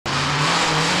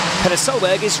Peter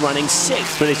Solberg is running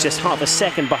 6th, but is just half a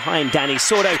second behind Danny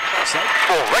Sordo.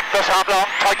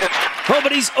 Oh,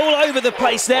 but he's all over the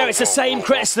place there. It's the same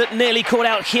crest that nearly caught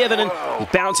out Kiervan, and he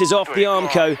bounces off the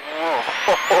Armco.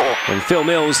 And Phil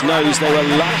Mills knows they were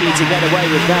lucky to get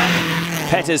away with that.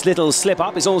 Petter's little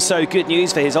slip-up is also good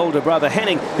news for his older brother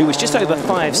Henning, who was just over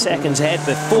 5 seconds ahead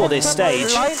before this stage.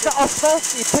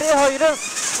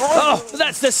 Oh,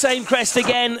 that's the same crest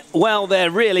again. Well,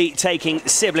 they're really taking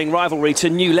sibling rivalry to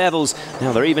new levels.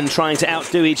 Now they're even trying to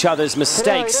outdo each other's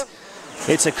mistakes.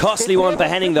 It's a costly one for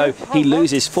Henning, though. He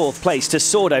loses 4th place to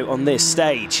Sordo on this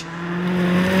stage.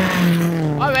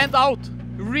 I went out,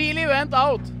 really went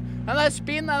out. And I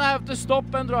spin and I have to stop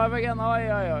and drive again.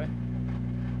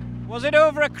 Was it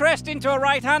over a crest into a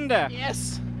right-hander?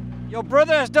 Yes. Your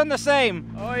brother has done the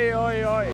same.